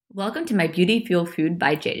Welcome to My Beauty Fuel Food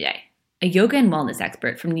by JJ, a yoga and wellness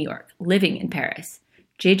expert from New York living in Paris.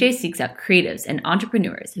 JJ seeks out creatives and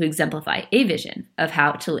entrepreneurs who exemplify a vision of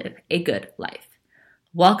how to live a good life.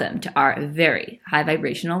 Welcome to our very high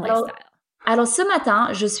vibrational lifestyle. Alors ce matin,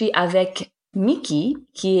 je suis avec Miki,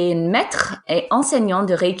 qui est une maître et enseignante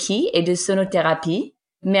de Reiki et de sonothérapie.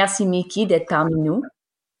 Merci Miki d'être parmi nous.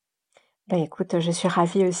 Écoute, je suis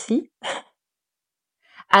ravie aussi.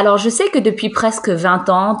 Alors, je sais que depuis presque 20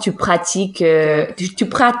 ans, tu pratiques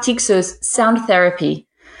ce sound therapy.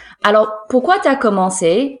 Alors, pourquoi tu as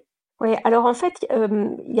commencé? Oui, alors en fait,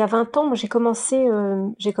 il y a 20 ans, moi, j'ai commencé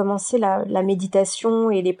la méditation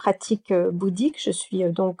et les pratiques bouddhiques.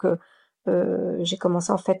 J'ai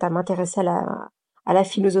commencé en fait à m'intéresser à la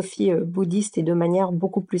philosophie bouddhiste et de manière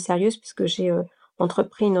beaucoup plus sérieuse puisque j'ai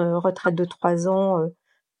entrepris une retraite de 3 ans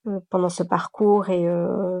pendant ce parcours et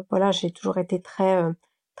voilà, j'ai toujours été très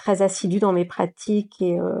assidue dans mes pratiques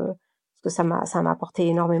et parce que ça m'a apporté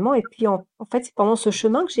énormément. Et puis en fait, c'est pendant ce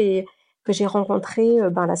chemin que j'ai rencontré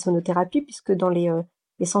la sonothérapie, puisque dans les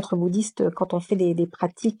centres bouddhistes, quand on fait des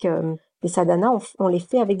pratiques, des sadhanas, on les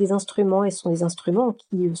fait avec des instruments, et ce sont des instruments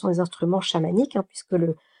qui sont des instruments chamaniques, hein, puisque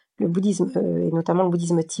le bouddhisme, et notamment le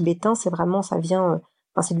bouddhisme tibétain, c'est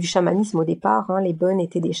du chamanisme au départ, hein, les bonnes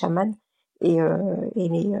étaient des chamans, et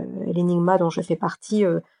les Nyingma dont je fais partie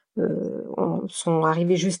sont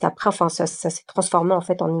arrivés juste après, enfin ça s'est transformé en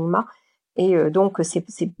fait en Nyingma. Et donc,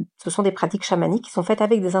 ce sont des pratiques chamaniques qui sont faites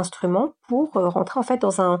avec des instruments pour rentrer en fait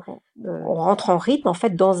on rentre en rythme en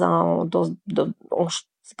fait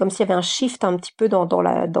c'est comme s'il y avait un shift un petit peu dans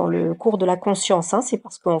le cours de la conscience, hein. C'est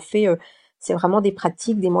parce qu'on fait, c'est vraiment des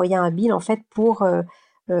pratiques, des moyens habiles en fait pour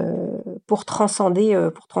transcender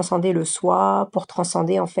le soi, pour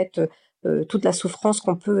transcender en fait toute la souffrance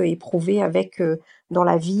qu'on peut éprouver dans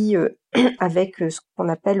la vie, avec ce qu'on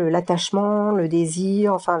appelle l'attachement, le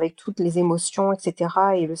désir, enfin avec toutes les émotions, etc.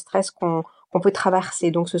 et le stress qu'on peut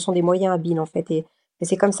traverser. Donc ce sont des moyens habiles en fait. Et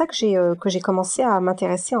c'est comme ça que j'ai commencé à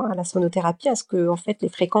m'intéresser à la sonothérapie, à ce que en fait les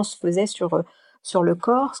fréquences faisaient sur le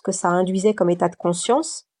corps, ce que ça induisait comme état de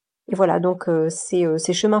conscience. Et voilà, donc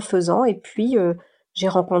c'est chemin faisant. Et puis j'ai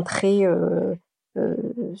rencontré euh,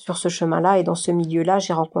 sur ce chemin-là et dans ce milieu-là,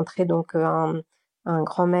 j'ai rencontré donc un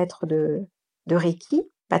grand maître de Reiki,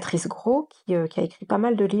 Patrice Gros, qui a écrit pas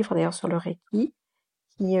mal de livres d'ailleurs sur le Reiki,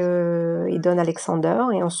 et Don Alexander.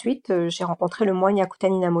 Et ensuite, j'ai rencontré le moine Yakuta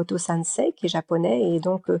Minamoto Sensei, qui est japonais, et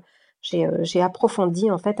donc j'ai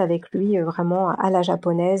approfondi en fait avec lui vraiment à la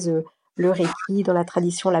japonaise le Reiki dans la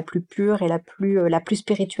tradition la plus pure et la plus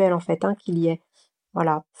spirituelle en fait, hein, qu'il y ait.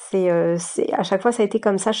 Voilà, à chaque fois ça a été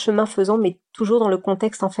comme ça, chemin faisant, mais toujours dans le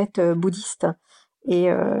contexte en fait bouddhiste. Et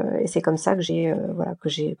c'est comme ça que j'ai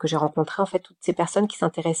rencontré en fait toutes ces personnes qui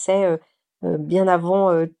s'intéressaient bien avant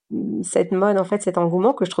cette mode, en fait, cet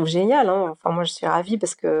engouement que je trouve génial, hein. Enfin, moi, je suis ravie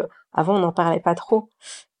parce que avant on n'en parlait pas trop.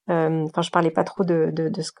 Enfin, je parlais pas trop de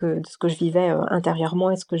ce que je vivais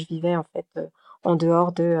intérieurement et ce que je vivais en fait en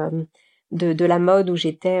dehors de la mode où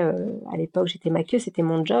j'étais à l'époque. J'étais maquilleuse, c'était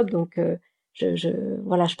mon job, donc je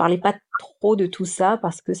voilà, je parlais pas trop de tout ça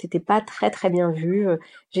parce que c'était pas très bien vu.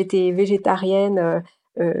 J'étais végétarienne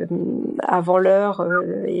euh, avant l'heure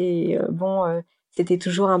c'était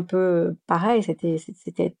toujours un peu pareil.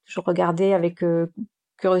 C'était toujours regardé avec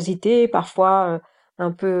curiosité, parfois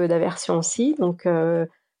un peu d'aversion aussi. Donc je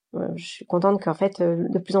suis contente qu'en fait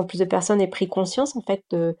de plus en plus de personnes aient pris conscience en fait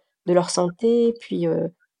de leur santé, puis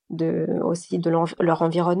aussi de leur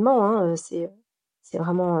environnement, hein. C'est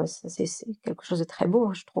vraiment c'est quelque chose de très beau,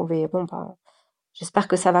 hein, je trouve. Et bon, j'espère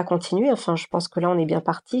que ça va continuer. Enfin, je pense que là on est bien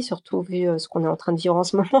parti, surtout vu ce qu'on est en train de vivre en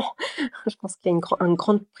ce moment. Je pense qu'il y a une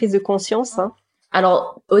grande prise de conscience, hein.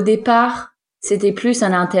 Alors, au départ, c'était plus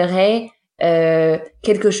un intérêt,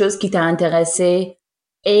 quelque chose qui t'a intéressé,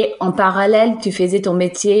 et en parallèle, tu faisais ton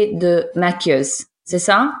métier de maquilleuse, c'est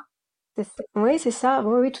ça? Oui, c'est ça.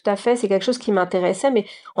 Oui, oui, tout à fait. C'est quelque chose qui m'intéressait, mais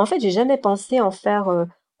en fait, j'ai jamais pensé en faire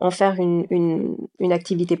une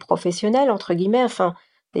activité professionnelle, entre guillemets. Enfin,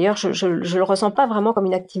 d'ailleurs, je le ressens pas vraiment comme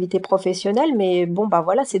une activité professionnelle, mais bon, bah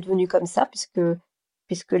voilà, c'est devenu comme ça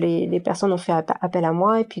puisque les personnes ont fait appel à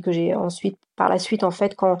moi, et puis que j'ai ensuite, par la suite, en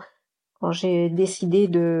fait, quand j'ai décidé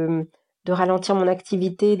de ralentir mon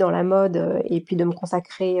activité dans la mode, et puis de me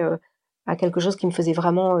consacrer à quelque chose qui me faisait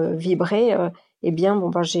vraiment vibrer, eh bien, bon,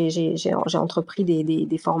 ben, j'ai entrepris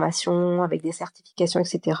des formations avec des certifications,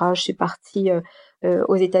 etc. Je suis partie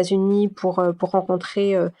aux États-Unis pour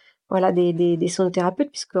rencontrer voilà, des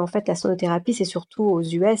sonothérapeutes, puisque en fait, la sonothérapie, c'est surtout aux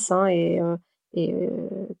US, hein,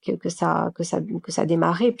 que ça a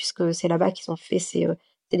démarré, puisque c'est là-bas qu'ils ont fait ces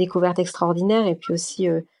découvertes extraordinaires. Et puis aussi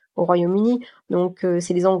au Royaume-Uni. Donc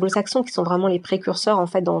c'est les anglo-saxons qui sont vraiment les précurseurs en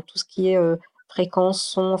fait dans tout ce qui est, fréquences,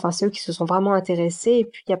 sons, enfin c'est eux qui se sont vraiment intéressés et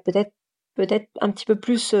puis il y a peut-être un petit peu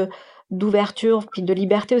plus, d'ouverture, puis de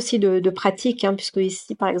liberté aussi de pratique, hein, puisque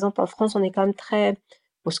ici, par exemple, en France, on est quand même très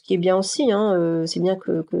bon, ce qui est bien aussi, hein, c'est bien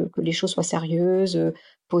que les choses soient sérieuses,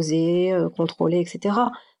 posées, contrôlées et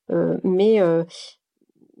cetera. Mais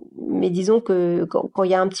disons que quand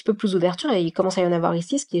il y a un petit peu plus d'ouverture et il commence à y en avoir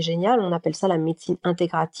ici, ce qui est génial, on appelle ça la médecine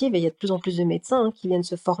intégrative et il y a de plus en plus de médecins, hein, qui viennent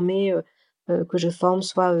se former, que je forme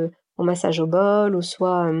soit, au massage au bol ou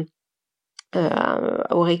soit,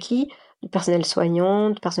 au Reiki, du personnel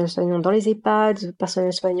soignant dans les EHPAD, du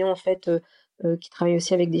personnel soignant en fait, qui travaille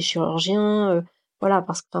aussi avec des chirurgiens, voilà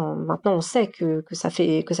parce que enfin, maintenant on sait que ça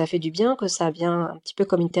fait du bien, que ça vient un petit peu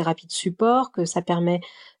comme une thérapie de support, que ça permet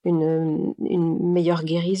une meilleure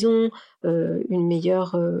guérison, une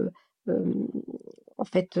meilleure, hem, en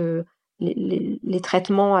fait, les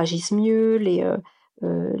traitements agissent mieux,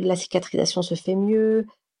 la cicatrisation se fait mieux.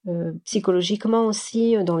 Psychologiquement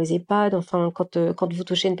aussi, dans les EHPAD, enfin quand vous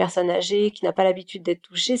touchez une personne âgée qui n'a pas l'habitude d'être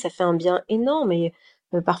touchée, ça fait un bien énorme et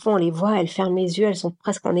parfois on les voit, elles ferment les yeux, elles sont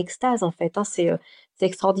presque en extase en fait, hein, c'est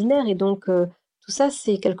extraordinaire et donc tout ça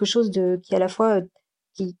c'est quelque chose de qui à la fois,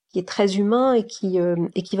 qui est très humain et qui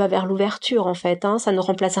va vers l'ouverture en fait, hein. Ça ne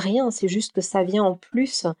remplace rien, c'est juste que ça vient en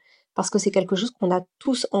plus parce que c'est quelque chose qu'on a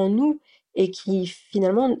tous en nous et qui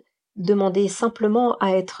finalement demandait simplement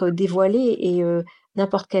à être dévoilé et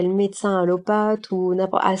n'importe quel médecin allopathe ou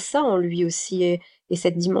n'importe a ça en lui aussi et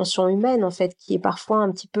cette dimension humaine en fait qui est parfois un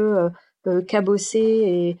petit peu,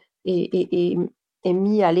 cabossée et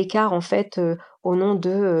mis à l'écart en fait, au nom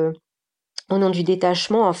de, au nom du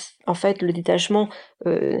détachement. En fait, le détachement,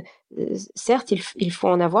 heu certes il faut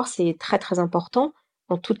en avoir, c'est très, très important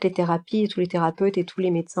dans toutes les thérapies, tous les thérapeutes et tous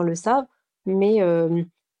les médecins le savent, mais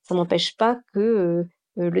ça n'empêche pas que,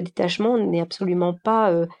 le détachement n'est absolument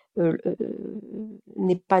pas,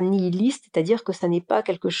 n'est pas nihiliste, c'est-à-dire que ça n'est pas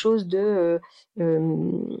quelque chose de,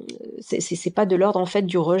 c'est pas de l'ordre en fait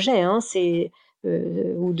du rejet, hein,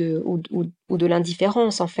 ou de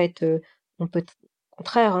l'indifférence en fait, on peut au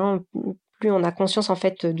contraire, hein, plus on a conscience en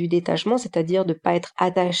fait du détachement, c'est-à-dire de pas être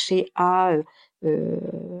attaché à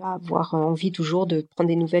avoir envie toujours de prendre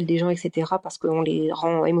des nouvelles des gens et cetera parce qu'on les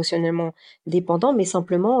rend émotionnellement dépendants, mais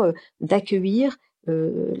simplement, d'accueillir,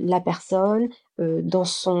 la personne, dans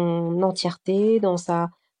son entièreté, dans sa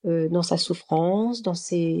souffrance, dans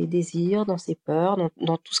ses désirs, dans ses peurs,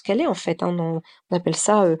 dans tout ce qu'elle est en fait, hein, on appelle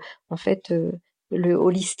ça, en fait, le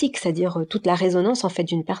holistique, c'est-à-dire, toute la résonance en fait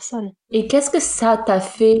d'une personne. Et qu'est-ce que ça t'a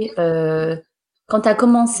fait quand t'as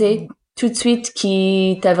commencé tout de suite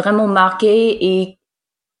qui t'a vraiment marqué et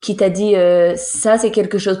qui t'a dit ça c'est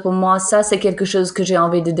quelque chose pour moi, ça c'est quelque chose que j'ai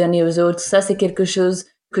envie de donner aux autres, ça c'est quelque chose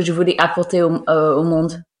que je voulais apporter au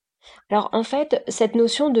monde. Alors en fait, cette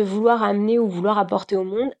notion de vouloir amener ou vouloir apporter au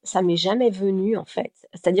monde, ça m'est jamais venu en fait.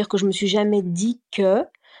 C'est-à-dire que je me suis jamais dit que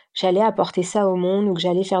j'allais apporter ça au monde ou que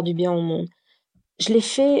j'allais faire du bien au monde. Je l'ai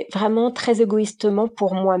fait vraiment très égoïstement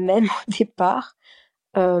pour moi-même au départ,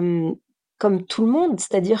 hem, comme tout le monde.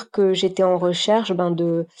 C'est-à-dire que j'étais en recherche,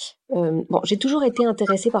 bon, j'ai toujours été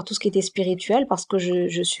intéressée par tout ce qui était spirituel parce que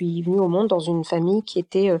je suis venue au monde dans une famille qui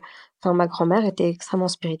était, enfin ma grand-mère était extrêmement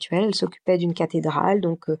spirituelle. Elle s'occupait d'une cathédrale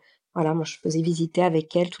donc voilà, moi je faisais visiter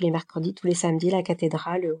avec elle tous les mercredis, tous les samedis la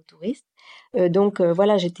cathédrale, aux touristes. Donc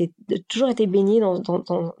voilà, j'étais toujours été baignée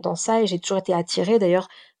dans ça et j'ai toujours été attirée. D'ailleurs,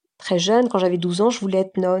 très jeune, quand j'avais 12 ans, je voulais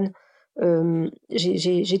être nonne.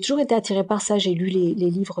 J'ai toujours été attirée par ça. J'ai lu les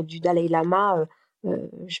livres du Dalai Lama, je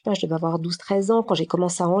sais pas, je devais avoir 12 13 ans quand j'ai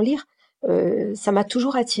commencé à en lire. Ça m'a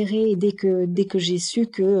toujours attirée et dès que j'ai su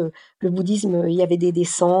que, le bouddhisme, il y avait des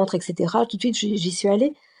centres et cetera, tout de suite j'y suis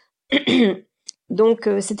allée. Donc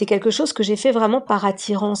c'était quelque chose que j'ai fait vraiment par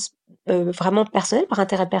attirance, vraiment personnelle, par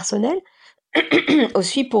intérêt personnel.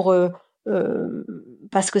 Aussi pour,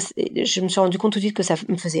 parce que je me suis rendu compte tout de suite que ça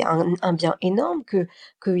me faisait un bien énorme,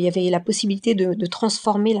 qu'il y avait la possibilité de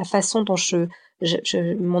transformer la façon dont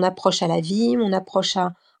mon approche à la vie, mon approche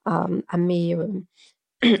à mes,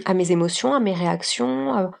 à mes émotions, à mes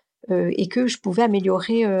réactions, et que je pouvais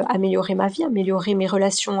améliorer ma vie, améliorer mes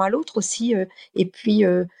relations à l'autre aussi, et puis,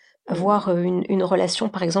 avoir, une relation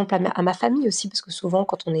par exemple à ma famille aussi, parce que souvent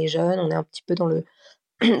quand on est jeune, on est un petit peu dans le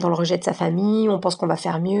dans le rejet de sa famille, on pense qu'on va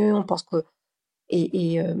faire mieux, on pense que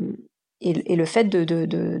et le fait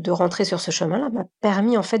de rentrer sur ce chemin-là m'a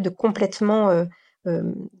permis en fait de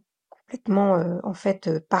hem, complètement, en fait,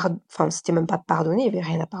 enfin c'était même pas pardonner, il y avait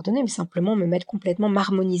rien à pardonner, mais simplement me mettre complètement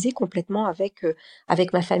m'harmoniser complètement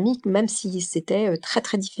avec ma famille, même si c'était, très,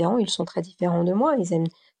 très différent. Ils sont très différents de moi, ils aiment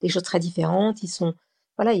des choses très différentes, ils sont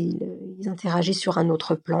voilà, ils interagissent sur un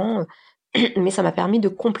autre plan, mais ça m'a permis de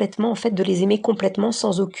complètement, en fait, de les aimer complètement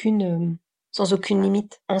sans aucune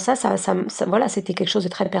limite. En ça, voilà, c'était quelque chose de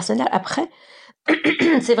très personnel. Après,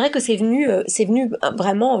 c'est vrai que c'est venu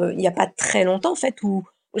vraiment il y a pas très longtemps en fait où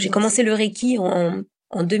j'ai commencé le Reiki en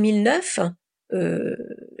 2009. Euh,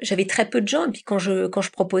 J'avais très peu de gens et puis quand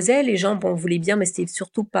je proposais, les gens bon voulaient bien, mais c'était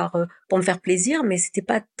surtout pour me faire plaisir, mais c'était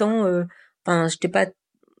pas tant. Enfin, j'étais pas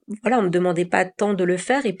voilà, on me demandait pas tant de le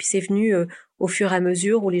faire et puis c'est venu au fur et à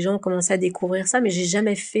mesure où les gens ont commencé à découvrir ça, mais j'ai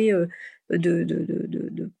jamais fait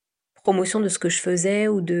de promotion de ce que je faisais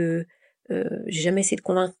ou j'ai jamais essayé de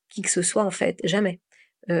convaincre qui que ce soit en fait, jamais.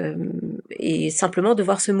 Euh, et simplement de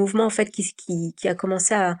voir ce mouvement en fait qui a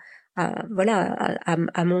commencé voilà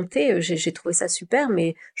à monter, j'ai trouvé ça super,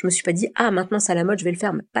 mais je me suis pas dit ah maintenant c'est à la mode, je vais le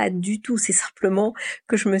faire, mais pas du tout. C'est simplement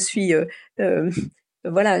que je me suis euh,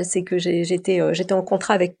 voilà, c'est que j'étais en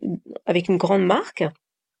contrat avec une grande marque,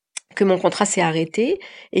 que mon contrat s'est arrêté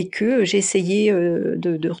et que j'ai essayé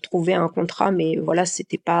de retrouver un contrat, mais voilà,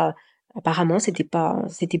 c'était pas, apparemment, c'était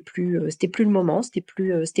plus le moment, c'était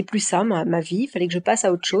plus ça, ma vie. Il fallait que je passe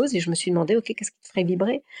à autre chose et je me suis demandé, ok, qu'est-ce qui me ferait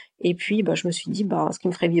vibrer? Et puis, bah, je me suis dit, bah, ce qui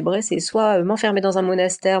me ferait vibrer, c'est soit m'enfermer dans un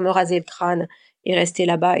monastère, me raser le crâne et rester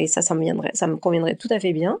là-bas, et ça me conviendrait tout à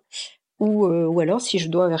fait bien, ou alors si je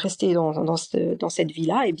dois rester dans cette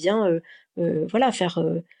vie-là, eh bien, voilà, faire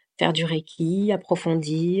du Reiki,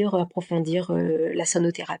 approfondir la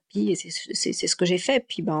sonothérapie, et c'est ce que j'ai fait.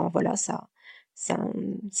 Puis ben voilà, ça, ça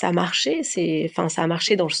a marché. Enfin, ça a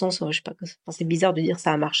marché dans le sens, je sais pas, enfin, c'est bizarre de dire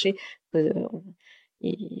ça a marché. euh,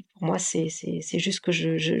 et pour moi, c'est juste que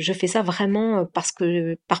je fais ça vraiment parce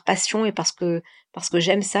que par passion et parce que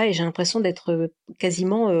j'aime ça et j'ai l'impression d'être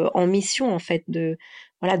quasiment en mission en fait de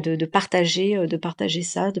voilà de partager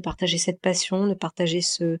ça, de partager cette passion, de partager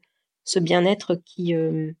ce bien-être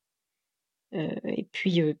et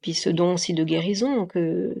puis ce don aussi de guérison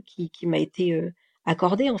qui m'a été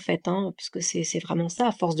accordé en fait, hein, puisque c'est vraiment ça,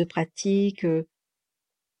 à force de pratique.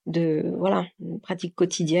 Voilà, une pratique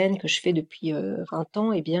quotidienne que je fais depuis 20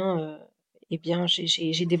 ans, eh bien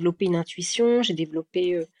j'ai développé une intuition, j'ai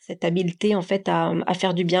développé cette habileté en fait à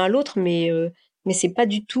faire du bien à l'autre, mais c'est pas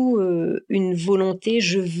du tout une volonté,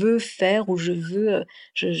 je veux faire ou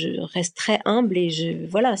je reste très humble et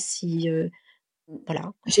voilà, si,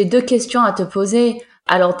 voilà. J'ai deux questions à te poser.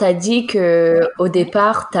 Alors, tu as dit que au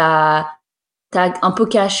départ, t'as un peu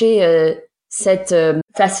caché cette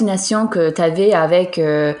fascination que tu avais avec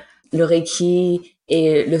le Reiki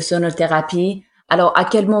et le sonothérapie. Alors, à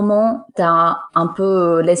quel moment t'as un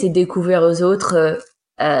peu laissé découvrir aux autres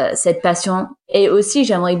cette passion? Et aussi,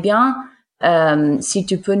 j'aimerais bien, si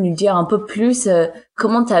tu peux nous dire un peu plus,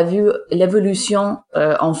 comment t'as vu l'évolution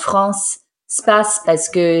en France se passe, parce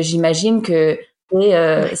que j'imagine que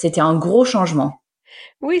c'était un gros changement.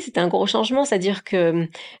 Oui, c'était un gros changement, c'est-à-dire que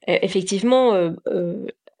effectivement,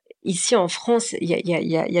 ici en France, il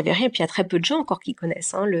y avait rien, puis il y a très peu de gens encore qui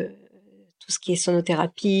connaissent hein, tout ce qui est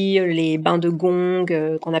sonothérapie, les bains de gong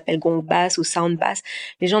qu'on appelle gong bass ou sound bass.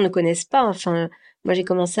 Les gens ne connaissent pas. Enfin, moi j'ai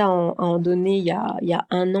commencé à en donner il y a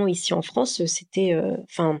 1 an ici en France. C'était,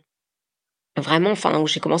 enfin, vraiment, enfin, où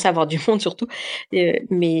j'ai commencé à avoir du monde surtout,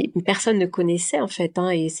 mais personne ne connaissait en fait, hein,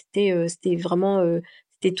 et c'était vraiment,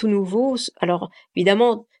 c'était tout nouveau. Alors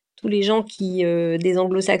évidemment, tous les gens des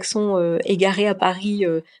Anglo-Saxons égarés à Paris,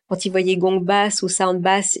 quand ils voyaient Gong Bass ou Sound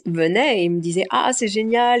Bass, ils venaient et ils me disaient ah c'est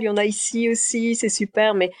génial, il y en a ici aussi, c'est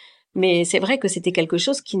super, mais c'est vrai que c'était quelque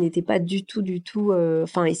chose qui n'était pas du tout,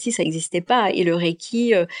 enfin ici ça n'existait pas et le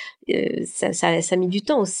Reiki, ça a mis du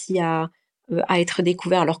temps aussi à être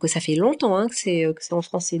découvert alors que ça fait longtemps hein, que c'est en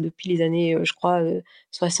France, c'est depuis les années je crois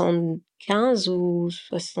 75 ou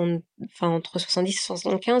 60 enfin entre 70 et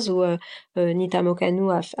 75 où Nita Mokanu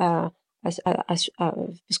parce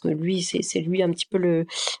que lui c'est lui un petit peu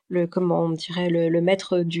le comment on dirait le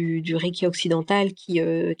maître du Reiki occidental qui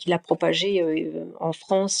l'a propagé en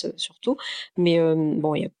France surtout, mais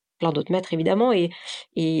bon il y a plein d'autres maîtres évidemment et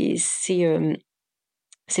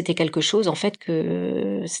c'était quelque chose en fait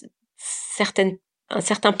que certaines un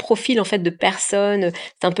certain profil en fait de personnes,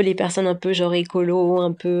 c'est un peu les personnes un peu genre écolo,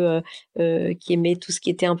 un peu qui aimaient tout ce qui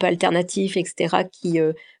était un peu alternatif, etc. Qui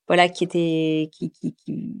voilà, qui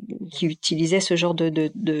utilisaient ce genre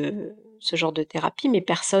de thérapie, mais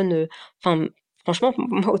personne, enfin franchement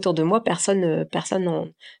moi autour de moi personne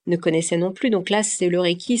ne connaissait non plus. Donc là c'est le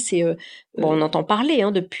Reiki, c'est bon on entend parler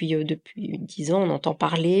hein, depuis 10 ans on entend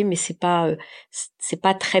parler, mais c'était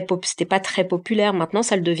pas très populaire. Maintenant,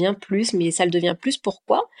 ça le devient plus, mais ça le devient plus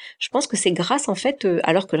pourquoi? Je pense que c'est grâce en fait,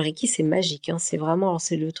 alors que le Reiki c'est magique, hein, c'est vraiment,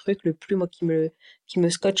 c'est le truc le plus moi qui me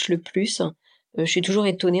scotche le plus. Je suis toujours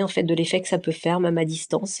étonnée en fait de l'effet que ça peut faire, même à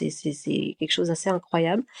distance. C'est quelque chose d'assez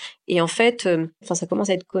incroyable. Et en fait, enfin, ça commence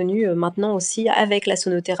à être connu maintenant aussi avec la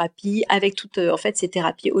sonothérapie, avec toutes en fait ces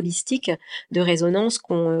thérapies holistiques de résonance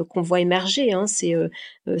qu'on voit émerger. Hein.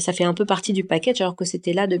 Ça fait un peu partie du package, alors que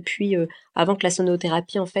c'était là depuis avant que la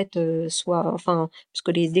sonothérapie en fait soit, enfin, parce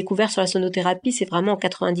que les découvertes sur la sonothérapie, c'est vraiment en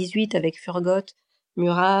 98 avec Furgot,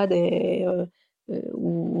 Murad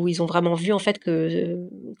où ils ont vraiment vu en fait que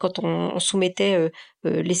quand on soumettait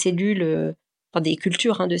les cellules, enfin des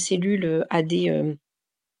cultures hein, de cellules à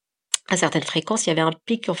certaines fréquences, il y avait un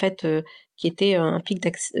pic en fait qui était un pic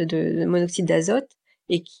de monoxyde d'azote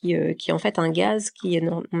et qui est en fait un gaz qui est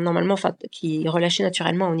normalement, enfin qui est relâché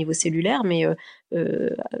naturellement au niveau cellulaire, mais euh,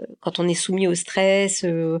 quand on est soumis au stress,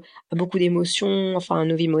 à beaucoup d'émotions, enfin à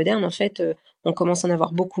nos vies modernes, en fait, on commence à en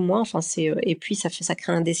avoir beaucoup moins. Enfin et puis ça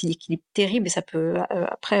crée un déséquilibre terrible et ça peut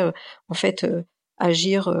après en fait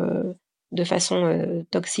agir de façon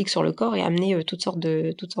toxique sur le corps et amener toutes sortes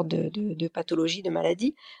de pathologies, de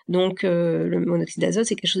maladies. Donc le monoxyde d'azote,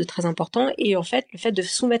 c'est quelque chose de très important. Et en fait, le fait de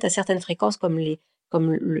soumettre à certaines fréquences comme les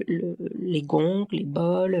gongs, les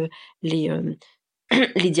bols, les,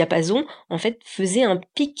 les diapasons, en fait, faisait un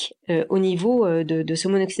pic au niveau de ce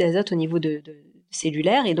monoxyde d'azote au niveau de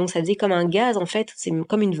cellulaire. Et donc, ça faisait comme un gaz, en fait. C'est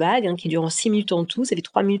comme une vague qui dure en 6 minutes en tout. Ça fait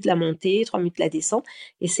 3 minutes la montée, 3 minutes la descente.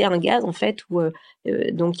 Et c'est un gaz, en fait, où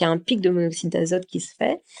donc il y a un pic de monoxyde d'azote qui se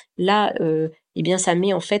fait. Là, eh bien, ça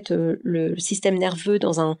met, en fait, le système nerveux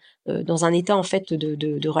dans un état, en fait,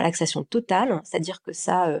 de relaxation totale. C'est-à-dire que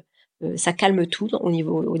ça calme tout au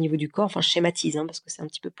niveau du corps. Enfin, je schématise, hein, parce que c'est un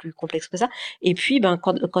petit peu plus complexe que ça. Et puis, ben,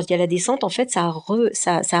 quand il y a la descente, en fait, ça,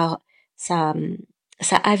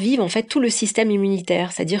 ça avive en fait tout le système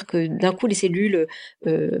immunitaire. C'est-à-dire que d'un coup, les cellules,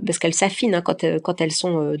 parce qu'elles s'affinent hein, quand elles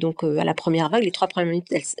sont donc à la première vague, les 3 premières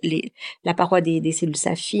minutes, la paroi des cellules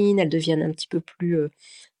s'affine, elles deviennent un petit peu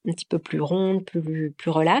plus ronde, plus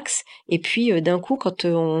relaxe. Et puis d'un coup, quand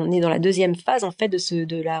on est dans la deuxième phase en fait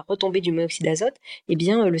de la retombée du monoxyde d'azote, eh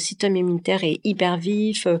bien le système immunitaire est hyper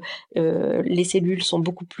vif, les cellules sont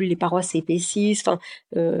beaucoup plus, les parois s'épaississent. Enfin,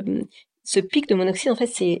 euh, ce pic de monoxyde en fait,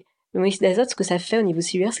 c'est le monoxyde d'azote. Ce que ça fait au niveau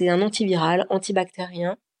cellulaire, c'est un antiviral,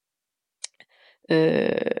 antibactérien. Euh,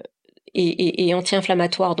 et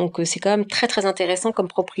anti-inflammatoire. Donc c'est quand même très très intéressant comme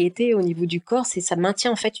propriété au niveau du corps. Ça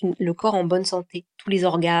maintient en fait le corps en bonne santé, tous les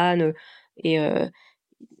organes et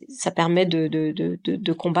ça permet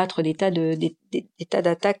de combattre des tas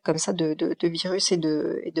d'attaques comme ça de virus et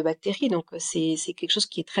de bactéries. Donc c'est quelque chose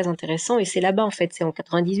qui est très intéressant et c'est là-bas en fait, c'est en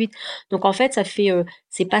 98. Donc en fait ça fait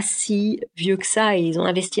c'est pas si vieux que ça et ils ont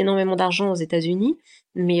investi énormément d'argent aux États-Unis,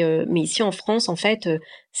 mais ici en France en fait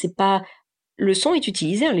c'est pas le son est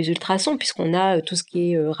utilisé, hein, les ultrasons, puisqu'on a tout ce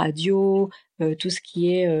qui est radio, tout ce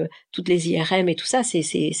qui est toutes les IRM et tout ça,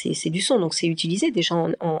 c'est du son, donc c'est utilisé déjà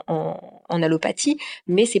en allopathie,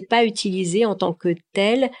 mais c'est pas utilisé en tant que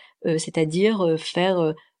tel, c'est-à-dire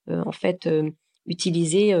faire en fait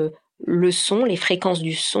utiliser le son, les fréquences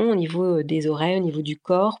du son au niveau des oreilles, au niveau du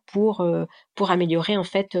corps pour améliorer en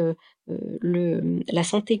fait la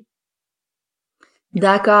santé.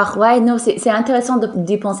 D'accord. Ouais, non, c'est intéressant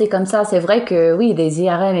d'y penser comme ça. C'est vrai que oui, des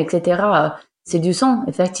IRM, etc., c'est du son,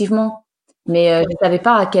 effectivement. Mais je savais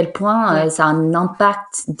pas à quel point Ouais. ça a un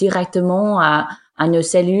impact directement à nos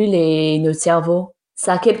cellules et notre cerveau.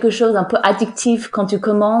 Ça a quelque chose un peu addictif quand tu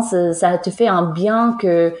commences. Ça te fait un bien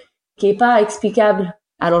qui est pas explicable.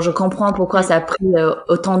 Alors je comprends pourquoi Mm. ça a pris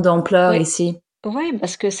autant d'ampleur Ouais. ici. Ouais,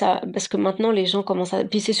 parce que maintenant les gens commencent à,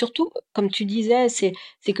 puis c'est surtout, comme tu disais, c'est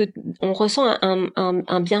que on ressent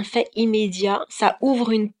un bienfait immédiat. Ça ouvre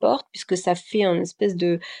une porte puisque ça fait un espèce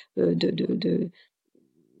de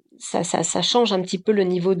ça change un petit peu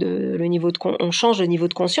on change le niveau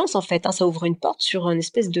de conscience en fait. Hein, ça ouvre une porte sur une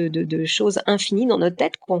espèce de choses infinies dans notre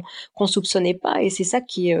tête qu'on soupçonnait pas et c'est ça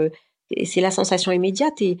qui est, et c'est la sensation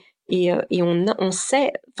immédiate et on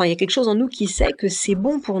sait, enfin il y a quelque chose en nous qui sait que c'est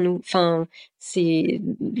bon pour nous. Enfin c'est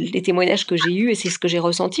les témoignages que j'ai eus et c'est ce que j'ai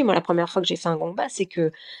ressenti moi la première fois que j'ai fait un gomba, c'est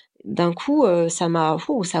que d'un coup ça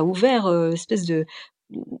a ouvert espèce de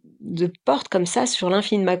porte comme ça sur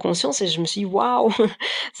l'infini de ma conscience et je me suis dit waouh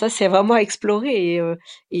ça c'est vraiment à explorer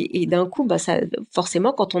et d'un coup bah ça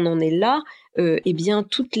forcément quand on en est là eh bien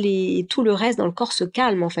tout le reste dans le corps se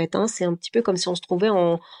calme en fait hein. C'est un petit peu comme si on se trouvait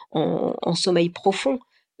en sommeil profond.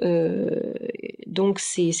 Euh, donc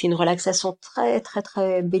c'est une relaxation très très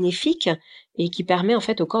très bénéfique et qui permet en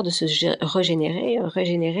fait au corps de se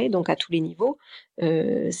régénérer donc à tous les niveaux.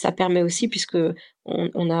 Ça permet aussi puisque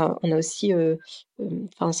on a aussi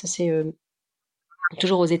enfin ça c'est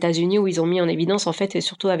toujours aux États-Unis où ils ont mis en évidence en fait et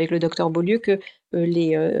surtout avec le docteur Beaulieu que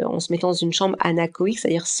en se mettant dans une chambre anéchoïque,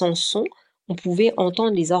 c'est-à-dire sans son, on pouvait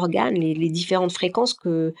entendre les organes, les différentes fréquences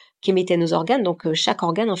qu'émettaient nos organes. Donc chaque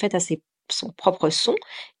organe en fait a son propre son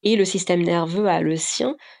et le système nerveux a le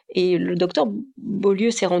sien. Et le docteur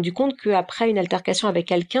Beaulieu s'est rendu compte qu'après une altercation avec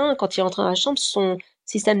quelqu'un, quand il rentrait dans la chambre, son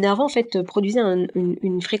système nerveux en fait produisait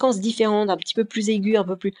une fréquence différente, un petit peu plus aiguë, un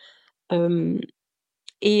peu plus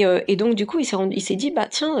et donc du coup il s'est dit bah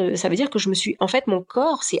tiens, ça veut dire que en fait mon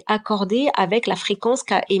corps s'est accordé avec la fréquence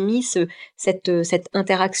qu'a émis cette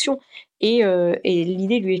interaction et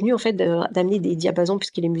l'idée lui est venue en fait d'amener des diapasons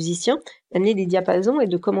puisqu'il est musicien, d'amener des diapasons et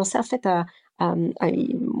de commencer en fait à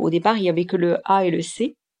au départ il y avait que le A et le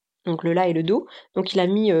C, donc le La et le Do, donc il a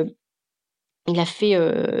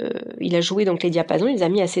joué donc les diapasons, il les a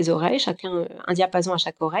mis à ses oreilles, chacun un diapason à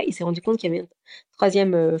chaque oreille. Il s'est rendu compte qu'il y avait une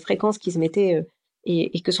troisième fréquence qui se mettait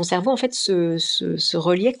et que son cerveau en fait se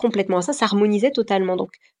reliait complètement à ça, s'harmonisait totalement.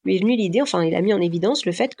 Donc lui est venue l'idée, enfin il a mis en évidence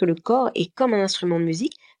le fait que le corps est comme un instrument de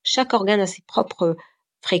musique, chaque organe a ses propres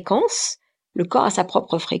fréquences. Le corps a sa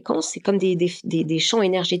propre fréquence, c'est comme des champs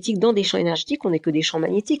énergétiques. Dans des champs énergétiques, on n'est que des champs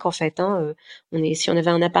magnétiques en fait. Si on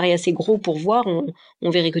avait un appareil assez gros pour voir, on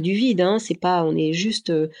verrait que du vide, hein. C'est pas, on est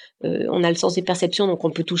juste, on a le sens des perceptions, donc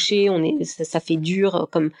on peut toucher, ça fait dur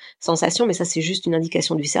comme sensation, mais ça c'est juste une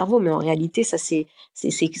indication du cerveau. Mais en réalité, ça c'est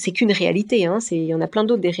qu'une réalité, hein. Il y en a plein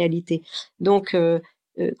d'autres des réalités. Donc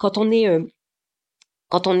quand on est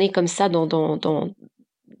comme ça dans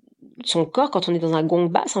son corps, quand on est dans un gong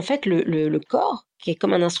basse, en fait, le corps, qui est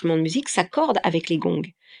comme un instrument de musique, s'accorde avec les gongs.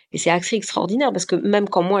 Et c'est assez extraordinaire parce que même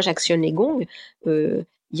quand moi j'actionne les gongs, il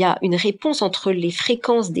y a une réponse entre les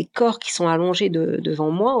fréquences des corps qui sont allongés devant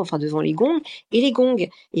moi, enfin devant les gongs, et les gongs. Et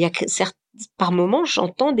il y a par moments,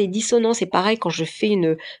 j'entends des dissonances. Et pareil, quand je fais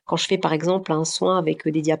par exemple un soin avec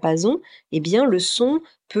des diapasons, eh bien le son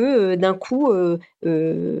peut d'un coup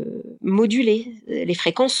moduler. Les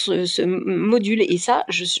fréquences se modulent. Et ça,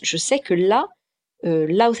 je sais que là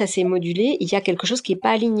où ça s'est modulé, il y a quelque chose qui est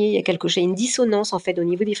pas aligné, il y a une dissonance en fait au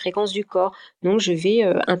niveau des fréquences du corps. Donc je vais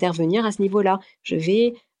intervenir à ce niveau-là. Je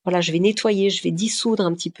vais nettoyer, je vais dissoudre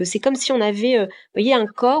un petit peu. C'est comme si on avait, vous voyez, un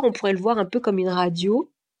corps, on pourrait le voir un peu comme une radio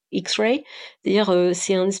X-ray, c'est-à-dire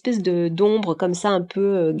c'est un espèce de d'ombre comme ça un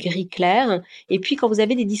peu gris clair. Et puis quand vous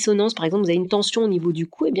avez des dissonances, par exemple, vous avez une tension au niveau du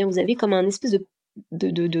cou, et bien vous avez comme un espèce de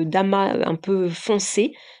d'amas un peu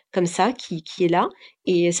foncé comme ça qui est là.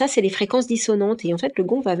 Et ça, c'est les fréquences dissonantes. Et en fait, le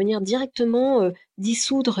gong va venir directement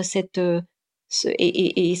dissoudre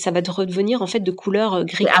et ça va redevenir en fait de couleur C'est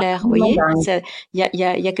gris clair. Vous absolument voyez, dingue. il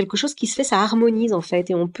y a quelque chose qui se fait, ça harmonise en fait,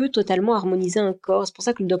 et on peut totalement harmoniser un corps. C'est pour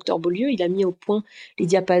ça que le docteur Beaulieu, il a mis au point les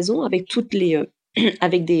diapasons avec toutes les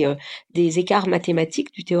avec des écarts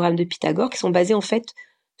mathématiques du théorème de Pythagore qui sont basés en fait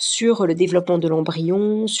sur le développement de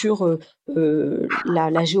l'embryon, sur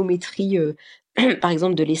la géométrie par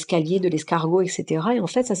exemple de l'escalier, de l'escargot, etc. Et en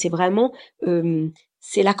fait, ça c'est vraiment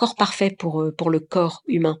c'est l'accord parfait pour le corps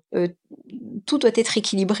humain. Tout doit être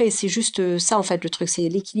équilibré, c'est juste ça en fait le truc, c'est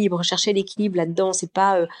l'équilibre, chercher l'équilibre là-dedans, c'est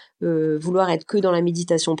pas vouloir être que dans la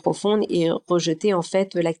méditation profonde et rejeter en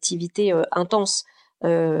fait l'activité intense.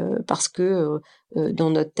 Parce que dans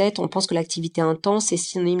notre tête, on pense que l'activité intense est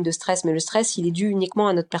synonyme de stress, mais le stress, il est dû uniquement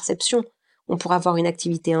à notre perception. On pourrait avoir une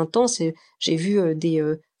activité intense. J'ai vu des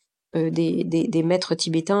maîtres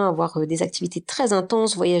tibétains avoir des activités très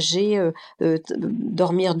intenses, voyager,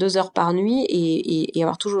 dormir 2 heures par nuit et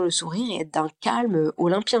avoir toujours le sourire et être d'un calme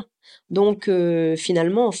olympien. Donc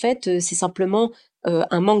finalement, en fait, c'est simplement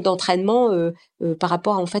un manque d'entraînement par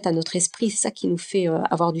rapport en fait à notre esprit. C'est ça qui nous fait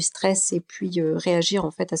avoir du stress et puis réagir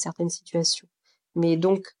en fait à certaines situations. Mais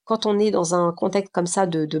donc, quand on est dans un contexte comme ça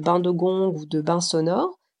de bain de gong ou de bain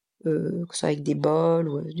sonore, que ce soit avec des bols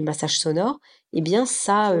ou du massage sonore, eh bien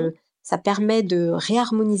ça permet de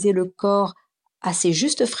réharmoniser le corps à ses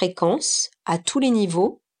justes fréquences, à tous les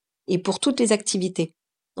niveaux et pour toutes les activités.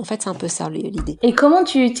 En fait, c'est un peu ça l'idée. Et comment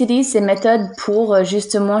tu utilises ces méthodes pour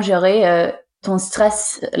justement gérer ton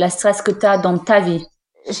stress, la stress que tu as dans ta vie?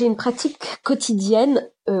 J'ai une pratique quotidienne.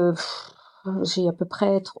 J'ai à peu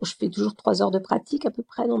près, je fais toujours 3 heures de pratique à peu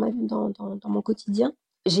près dans mon quotidien.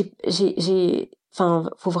 Enfin,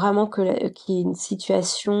 faut vraiment qu'il y ait une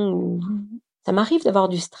situation où ça m'arrive d'avoir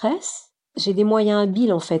du stress. J'ai des moyens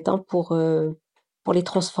habiles en fait pour les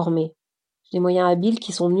transformer. J'ai des moyens habiles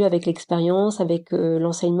qui sont venus avec l'expérience, avec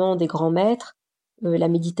l'enseignement des grands maîtres, la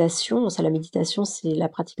méditation. Ça, la méditation, c'est la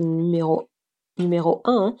pratique numéro 1.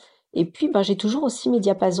 Hein. Et puis, ben, j'ai toujours aussi mes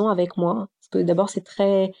diapasons avec moi. Parce que d'abord, c'est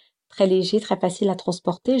très, très léger, très facile à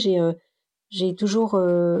transporter. J'ai toujours,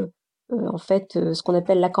 en fait, ce qu'on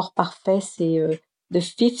appelle l'accord parfait, c'est the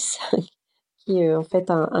fifth, qui est en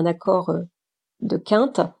fait un accord de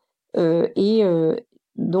quinte. Et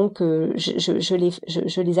Donc,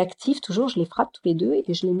 je les active toujours, je les frappe tous les deux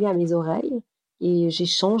et je les mets à mes oreilles et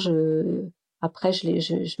j'échange. Après,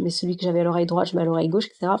 je mets celui que j'avais à l'oreille droite, je mets à l'oreille gauche,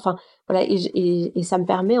 etc. Enfin, voilà, et ça me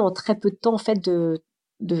permet en très peu de temps, en fait, de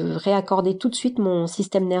réaccorder tout de suite mon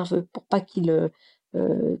système nerveux pour pas qu'il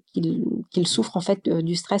souffre, en fait,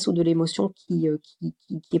 du stress ou de l'émotion qui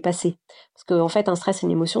est passée. Parce que, en fait, un stress et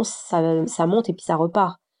une émotion, ça monte et puis ça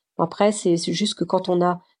repart. Bon, après, c'est juste que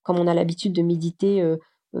comme on a l'habitude de méditer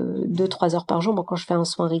 2-3 heures par jour. Bon, quand je fais un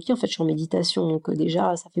soin Reiki, en fait, je suis en méditation, donc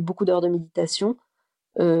déjà, ça fait beaucoup d'heures de méditation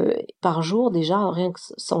par jour, déjà, rien que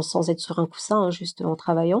sans être sur un coussin, hein, juste en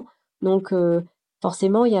travaillant. Donc,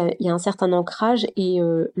 forcément, il y a un certain ancrage et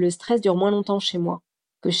le stress dure moins longtemps chez moi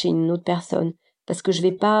que chez une autre personne. Parce que je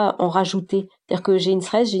vais pas en rajouter. C'est-à-dire que j'ai une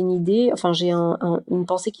stress, j'ai une idée, enfin, j'ai une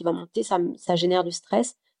pensée qui va monter, ça génère du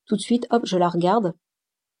stress. Tout de suite, hop, je la regarde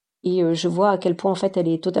et je vois à quel point en fait elle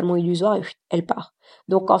est totalement illusoire et elle part.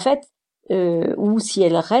 Donc en fait, ou si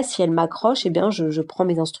elle reste, si elle m'accroche, eh bien je prends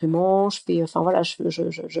mes instruments, je fais, enfin voilà, je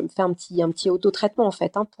me fais un petit auto-traitement en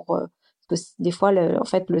fait, hein, parce que des fois en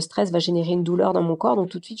fait le stress va générer une douleur dans mon corps, donc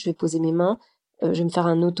tout de suite je vais poser mes mains, je vais me faire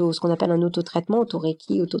ce qu'on appelle un auto-traitement,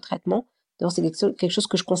 auto-reiki, auto-traitement. D'ailleurs c'est quelque chose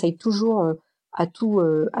que je conseille toujours à tous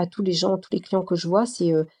les gens, tous les clients que je vois,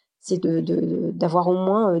 c'est d'avoir au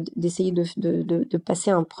moins, d'essayer de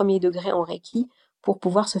passer un premier degré en Reiki pour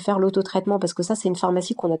pouvoir se faire l'autotraitement, parce que ça, c'est une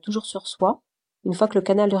pharmacie qu'on a toujours sur soi. Une fois que le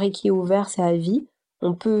canal de Reiki est ouvert, c'est à vie.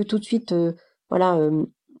 On peut tout de suite, voilà,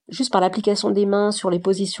 juste par l'application des mains sur les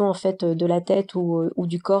positions en fait de la tête ou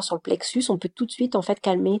du corps sur le plexus, on peut tout de suite en fait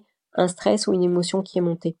calmer un stress ou une émotion qui est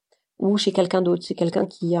montée. Ou chez quelqu'un d'autre, c'est quelqu'un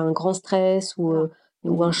qui a un grand stress ou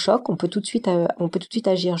un choc, on peut tout de suite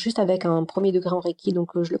agir juste avec un premier degré en Reiki.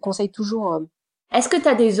 Donc, je le conseille toujours. Est-ce que tu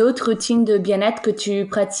as des autres routines de bien-être que tu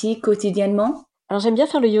pratiques quotidiennement? Alors, j'aime bien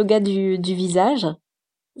faire le yoga du visage.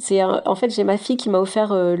 En fait, j'ai ma fille qui m'a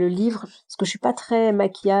offert le livre parce que je suis pas très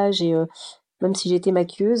maquillage et même si j'ai été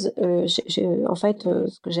maquilleuse, en fait,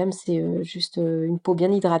 ce que j'aime, c'est juste une peau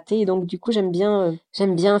bien hydratée. Et donc, du coup, j'aime bien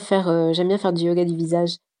faire du yoga du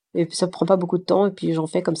visage. Et puis, ça prend pas beaucoup de temps. Et puis, j'en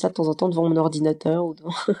fais comme ça de temps en temps devant mon ordinateur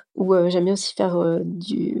ou j'aime bien aussi faire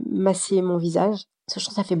masser mon visage. Ça, je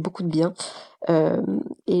trouve que ça fait beaucoup de bien. Euh,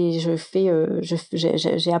 et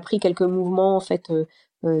j'ai appris quelques mouvements en fait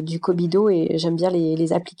du Kobido et j'aime bien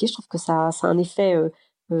les appliquer. Je trouve que ça a un effet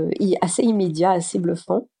assez immédiat, assez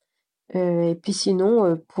bluffant. Et puis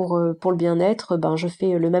sinon, pour le bien-être, ben, je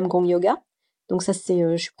fais le même gong yoga. Donc ça,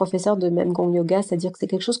 je suis professeure de même gong yoga, c'est-à-dire que c'est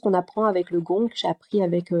quelque chose qu'on apprend avec le gong, que j'ai appris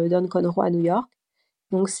avec Don Conroy à New York.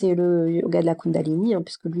 Donc c'est le yoga de la Kundalini, hein,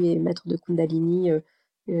 puisque lui est maître de Kundalini.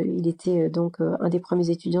 Il était un des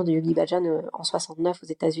premiers étudiants de Yogi Bhajan en 69 aux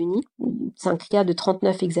États-Unis. C'est un kriya de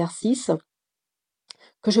 39 exercices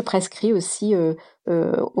que je prescris aussi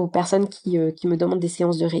aux personnes qui me demandent des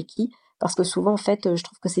séances de Reiki. Parce que souvent, en fait, je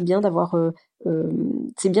trouve que c'est bien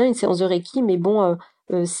c'est bien une séance de Reiki, mais bon,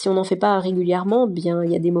 si on n'en fait pas régulièrement, bien,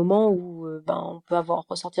 il y a des moments où ben, on peut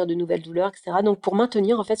ressortir de nouvelles douleurs, etc. Donc, pour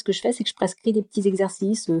maintenir, en fait, ce que je fais, c'est que je prescris des petits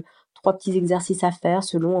exercices, 3 petits exercices à faire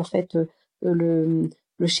selon, en fait, le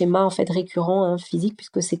schéma, en fait, récurrent, hein, physique,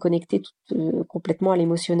 puisque c'est connecté complètement à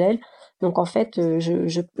l'émotionnel. Donc, en fait,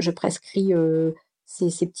 je prescris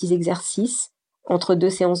ces petits exercices entre 2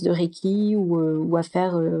 séances de Reiki ou à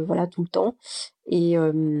faire voilà tout le temps. Et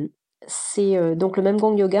c'est donc le même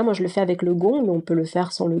gong yoga, moi je le fais avec le gong, mais on peut le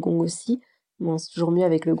faire sans le gong aussi. Bon, c'est toujours mieux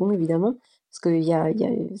avec le gong évidemment, parce que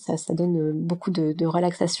ça donne beaucoup de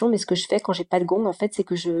relaxation. Mais ce que je fais quand j'ai pas de gong, en fait, c'est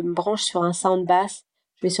que je me branche sur un sound bass.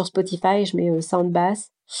 Je vais sur Spotify, je mets sound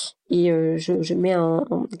bass et je mets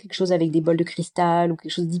quelque chose avec des bols de cristal ou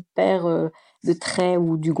quelque chose d'hyper de très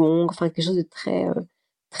ou du gong, enfin quelque chose de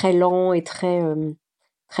très lent et très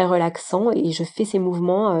relaxant et je fais ces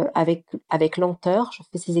mouvements avec lenteur, je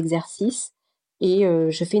fais ces exercices et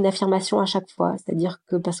je fais une affirmation à chaque fois, c'est-à-dire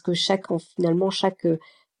que parce que finalement chaque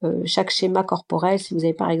schéma corporel, si vous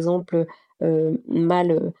avez par exemple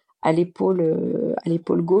mal à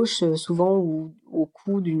l'épaule gauche souvent ou au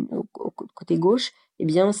cou au côté gauche, eh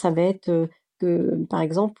bien ça va être que par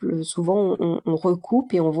exemple souvent on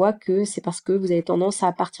recoupe et on voit que c'est parce que vous avez tendance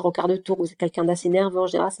à partir au quart de tour, vous êtes quelqu'un d'assez nerveux, en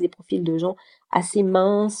général c'est des profils de gens assez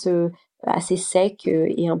mince, assez sec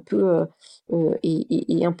et un peu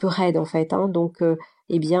et un peu raide en fait. Hein. Donc,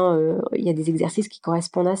 eh bien, il y a des exercices qui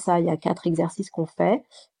correspondent à ça. Il y a 4 exercices qu'on fait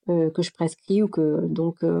que je prescris ou que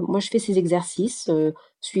donc moi je fais ces exercices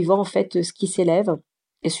suivant en fait ce qui s'élève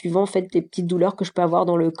et suivant en fait des petites douleurs que je peux avoir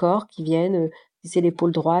dans le corps qui viennent. Si c'est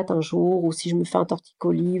l'épaule droite un jour ou si je me fais un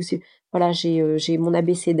torticolis ou voilà, j'ai mon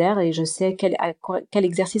abécédaire et je sais quel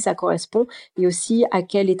exercice ça correspond et aussi à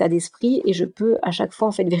quel état d'esprit et je peux à chaque fois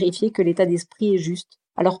en fait vérifier que l'état d'esprit est juste.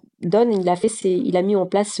 Alors Don, il a mis en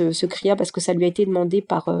place ce Kriya parce que ça lui a été demandé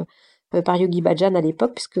par Yogi Bhajan à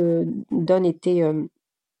l'époque puisque Don était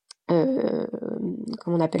euh,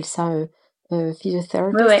 comment on appelle ça, Oui,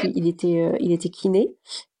 physiotherapist, oui. il était kiné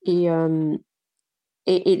et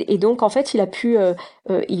et donc, en fait,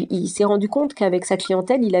 il s'est rendu compte qu'avec sa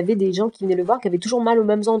clientèle, il avait des gens qui venaient le voir, qui avaient toujours mal aux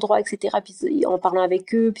mêmes endroits, etc. Puis, en parlant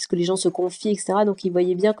avec eux, puisque les gens se confient, etc. Donc, il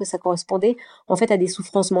voyait bien que ça correspondait, en fait, à des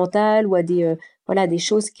souffrances mentales ou à voilà, des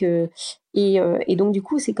choses et donc, du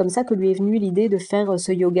coup, c'est comme ça que lui est venue l'idée de faire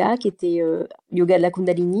ce yoga, qui était yoga de la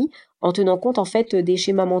Kundalini, en tenant compte, en fait, des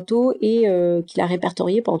schémas mentaux et qu'il a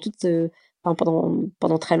répertorié enfin,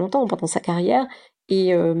 pendant très longtemps, pendant sa carrière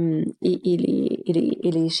et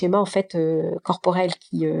les schémas en fait corporels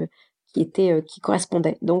qui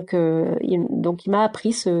correspondaient. Donc il m'a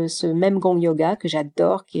appris ce même Gong Yoga que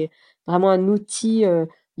j'adore, qui est vraiment un outil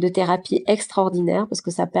de thérapie extraordinaire parce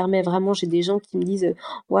que ça permet vraiment, j'ai des gens qui me disent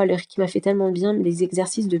ouais, le Reiki m'a fait tellement de bien, mais les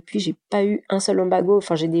exercices depuis, j'ai pas eu un seul lumbago.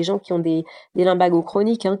 Enfin, j'ai des gens qui ont des lumbagos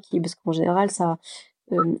chroniques, hein, parce qu'en général, ça,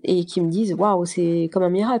 et qui me disent waouh, c'est comme un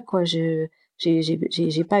miracle, quoi. J'ai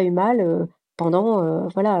pas eu mal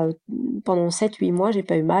voilà, pendant 7 8 mois, j'ai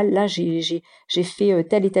pas eu mal. Là, j'ai fait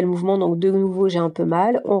tel et tel mouvement, donc de nouveau, j'ai un peu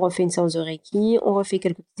mal. On refait une séance de Reiki, on refait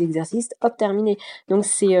quelques petits exercices, hop, terminé. Donc,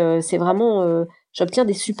 c'est vraiment, j'obtiens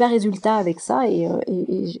des super résultats avec ça et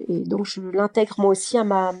donc, je l'intègre moi aussi à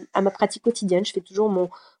ma pratique quotidienne. Je fais toujours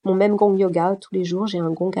mon même gong yoga tous les jours. J'ai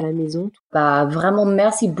un gong à la maison. Bah, vraiment,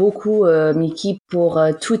 merci beaucoup, Mickey, pour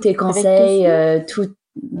tous tes Avec conseils. plaisir.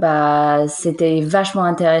 Bah, c'était vachement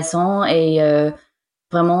intéressant et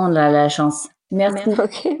vraiment, on a la chance. Merci.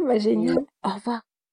 Ok, bah, génial. Au revoir.